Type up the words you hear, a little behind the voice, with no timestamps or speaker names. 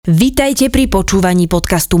Vitajte pri počúvaní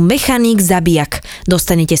podcastu Mechanik Zabijak.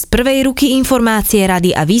 Dostanete z prvej ruky informácie,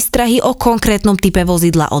 rady a výstrahy o konkrétnom type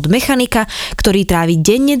vozidla od mechanika, ktorý trávi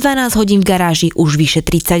denne 12 hodín v garáži už vyše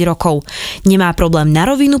 30 rokov. Nemá problém na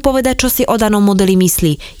rovinu povedať, čo si o danom modeli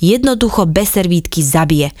myslí. Jednoducho bez servítky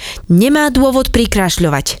zabije. Nemá dôvod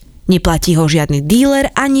prikrášľovať. Neplatí ho žiadny díler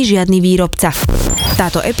ani žiadny výrobca.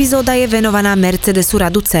 Táto epizóda je venovaná Mercedesu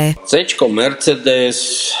radu C. C-čko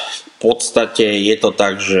Mercedes, v podstate je to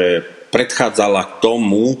tak, že predchádzala k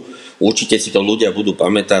tomu, určite si to ľudia budú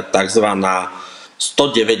pamätať, takzvaná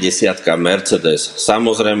 190 Mercedes.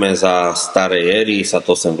 Samozrejme za starej éry sa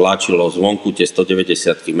to sem vláčilo zvonku, tie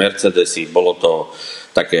 190 Mercedesy, bolo to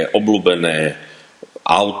také obľúbené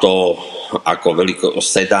auto ako veľký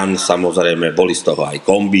sedan, samozrejme boli z toho aj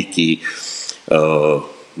kombíky,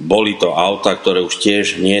 boli to auta, ktoré už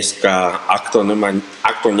tiež dneska, ak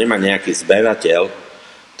to nemá nejaký zberateľ,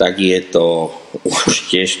 tak je to už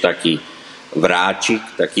tiež taký vráčik,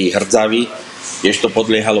 taký hrdzavý, tiež to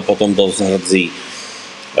podliehalo potom do hrdzí.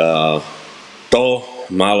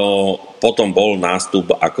 Potom bol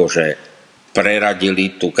nástup, akože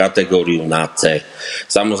preradili tú kategóriu na C.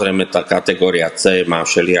 Samozrejme tá kategória C má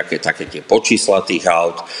všelijaké také tie počísla tých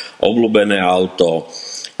aut, obľúbené auto.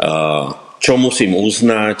 Čo musím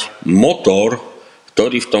uznať, motor,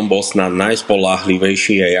 ktorý v tom bol snad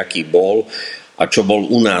najspoľahlivejší a aký bol, a čo bol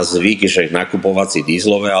u nás zvyk, že nakupovať si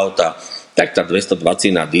dízlové auta, tak tá 220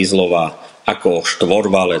 dízlová ako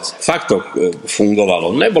štvorvalec fakt to fungovalo.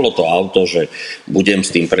 Nebolo to auto, že budem s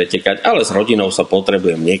tým pretekať, ale s rodinou sa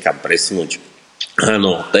potrebujem niekam presunúť.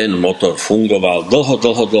 Áno, ten motor fungoval,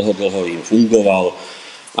 dlho im fungoval,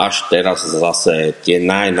 až teraz zase tie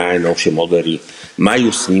najnovšie modely majú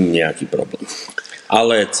s ním nejaký problém.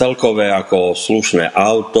 Ale celkové ako slušné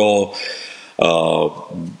auto,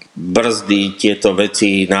 brzdy, tieto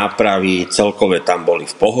veci, nápravy, celkové tam boli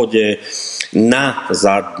v pohode. Na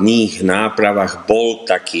zadných nápravách bol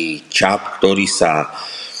taký čap, ktorý sa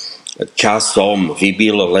časom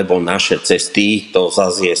vybil, lebo naše cesty, to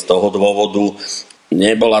zase je z toho dôvodu,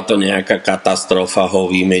 nebola to nejaká katastrofa ho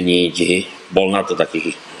vymeniť, bol na to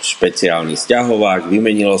taký špeciálny sťahovák,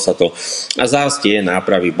 vymenilo sa to a zase tie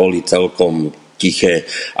nápravy boli celkom tiché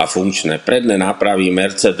a funkčné. Predné nápravy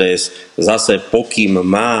Mercedes zase pokým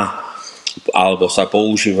má alebo sa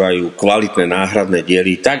používajú kvalitné náhradné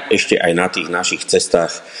diely, tak ešte aj na tých našich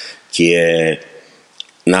cestách tie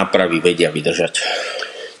nápravy vedia vydržať.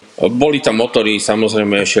 Boli tam motory,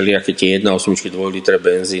 samozrejme všelijaké tie 1.8 2 litre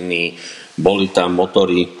benzíny, boli tam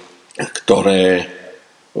motory, ktoré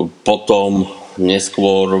potom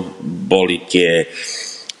neskôr boli tie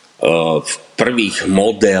v prvých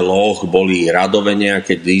modeloch boli radové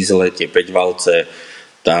nejaké dízle, tie 5-valce,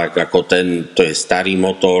 tak ako to je starý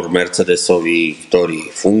motor Mercedesový,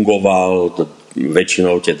 ktorý fungoval,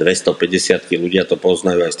 väčšinou tie 250-ky, ľudia to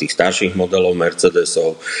poznajú aj z tých starších modelov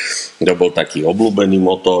Mercedesov, to bol taký obľúbený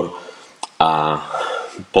motor a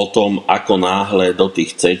potom ako náhle do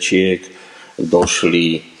tých C-čiek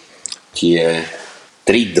došli tie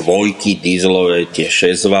 3 dvojky dízlové, tie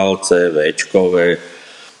 6-valce, V-čkové,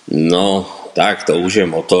 no, tak to už je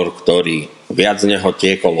motor, ktorý viac z neho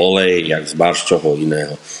tiekol olej, jak z barščoho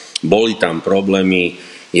iného. Boli tam problémy,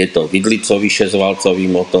 je to vidlicový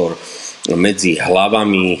 6-valcový motor, medzi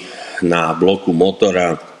hlavami na bloku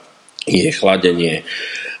motora je chladenie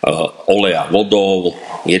oleja vodou,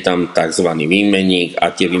 je tam tzv. Výmenník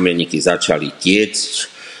a tie výmenníky začali tiecť,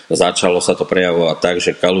 začalo sa to prejavovať tak,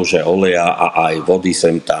 že kaluže oleja a aj vody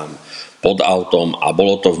sem tam pod autom a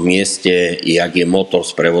bolo to v mieste, jak je motor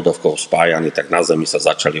s prevodovkou spájaný, tak na zemi sa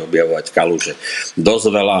začali objavovať kaluže. Dosť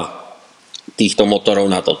veľa týchto motorov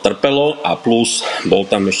na to trpelo a plus bol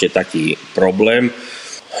tam ešte taký problém,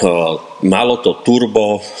 malo to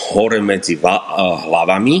turbo hore medzi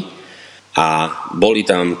hlavami a boli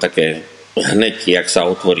tam také, hneď jak sa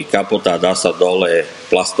otvorí kapota, dá sa dole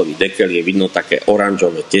plastový dekel, je vidno také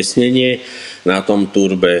oranžové tesnenie na tom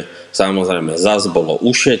turbe. Samozrejme, zas bolo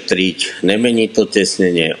ušetriť, nemeniť to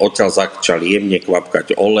tesnenie, odtiaľ začal jemne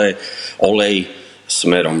kvapkať olej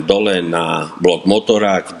smerom dole na blok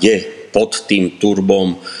motora, kde pod tým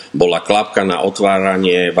turbom bola klapka na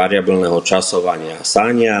otváranie variabilného časovania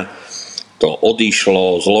sáňa. To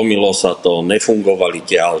odišlo, zlomilo sa to, nefungovali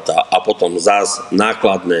tie auta a potom zas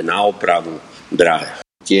nákladné na opravu drahé.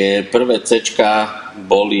 Tie prvé C-čka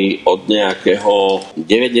boli od nejakého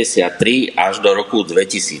 93 až do roku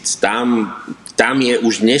 2000. Tam je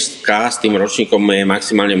už dneska s tým ročníkom je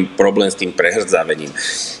maximálne problém s tým prehrzavením.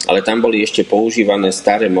 Ale tam boli ešte používané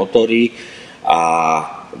staré motory a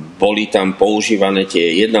boli tam používané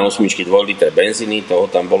tie 1.8 2 litre benzíny, toho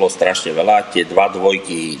tam bolo strašne veľa, tie 2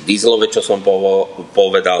 dvojky dieselové, čo som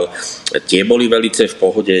povedal, tie boli velice v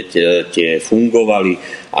pohode, tie fungovali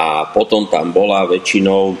a potom tam bola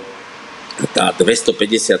väčšinou tá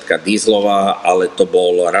 250 dieselová, ale to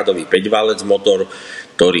bol radový 5-válec motor,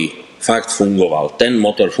 ktorý fakt fungoval. Ten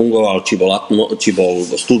motor fungoval, či bol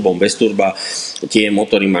s turbom, bez turba. Tie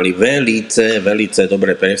motory mali velice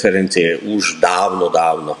dobré preferencie už dávno.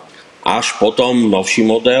 Až potom novší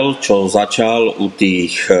model, čo začal u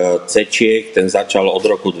tých C-čiek, ten začal od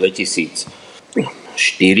roku 2004,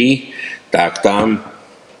 tak tam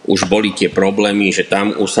už boli tie problémy, že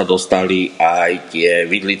tam už sa dostali aj tie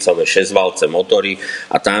vidlicové 6-válce motory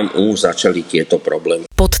a tam už začali tieto problémy.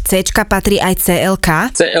 Pod C-čka patrí aj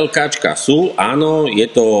CLK? CLKčka sú, áno, je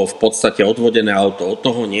to v podstate odvodené auto od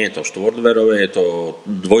toho, nie je to štvordverové, je to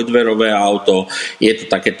dvojdverové auto, je to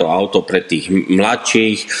takéto auto pre tých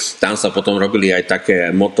mladších, tam sa potom robili aj také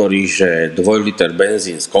motory, že 2 liter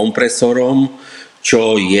benzín s kompresorom,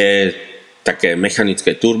 čo je také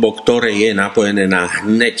mechanické turbo, ktoré je napojené na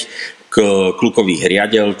hneď klukový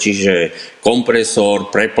riadel, čiže kompresor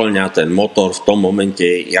preplňa ten motor v tom momente,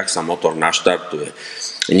 jak sa motor naštartuje.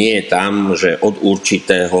 Nie je tam, že od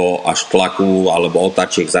určitého až tlaku alebo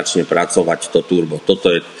otáčiek začne pracovať to turbo.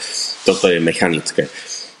 Toto je mechanické.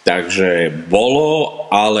 Takže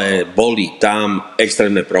boli tam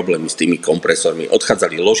extrémne problémy s tými kompresormi.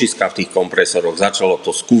 Odchádzali ložiska v tých kompresoroch, začalo to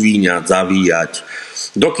skúvíňať, zavíjať.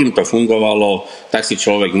 Dokým to fungovalo, tak si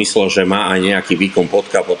človek myslel, že má aj nejaký výkon pod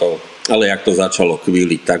kapotou, ale jak to začalo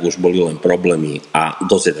kvíliť, tak už boli len problémy a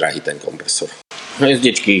dosť je drahý ten kompresor.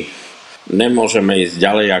 Hviezdičky, nemôžeme ísť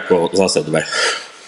ďalej ako zase 2.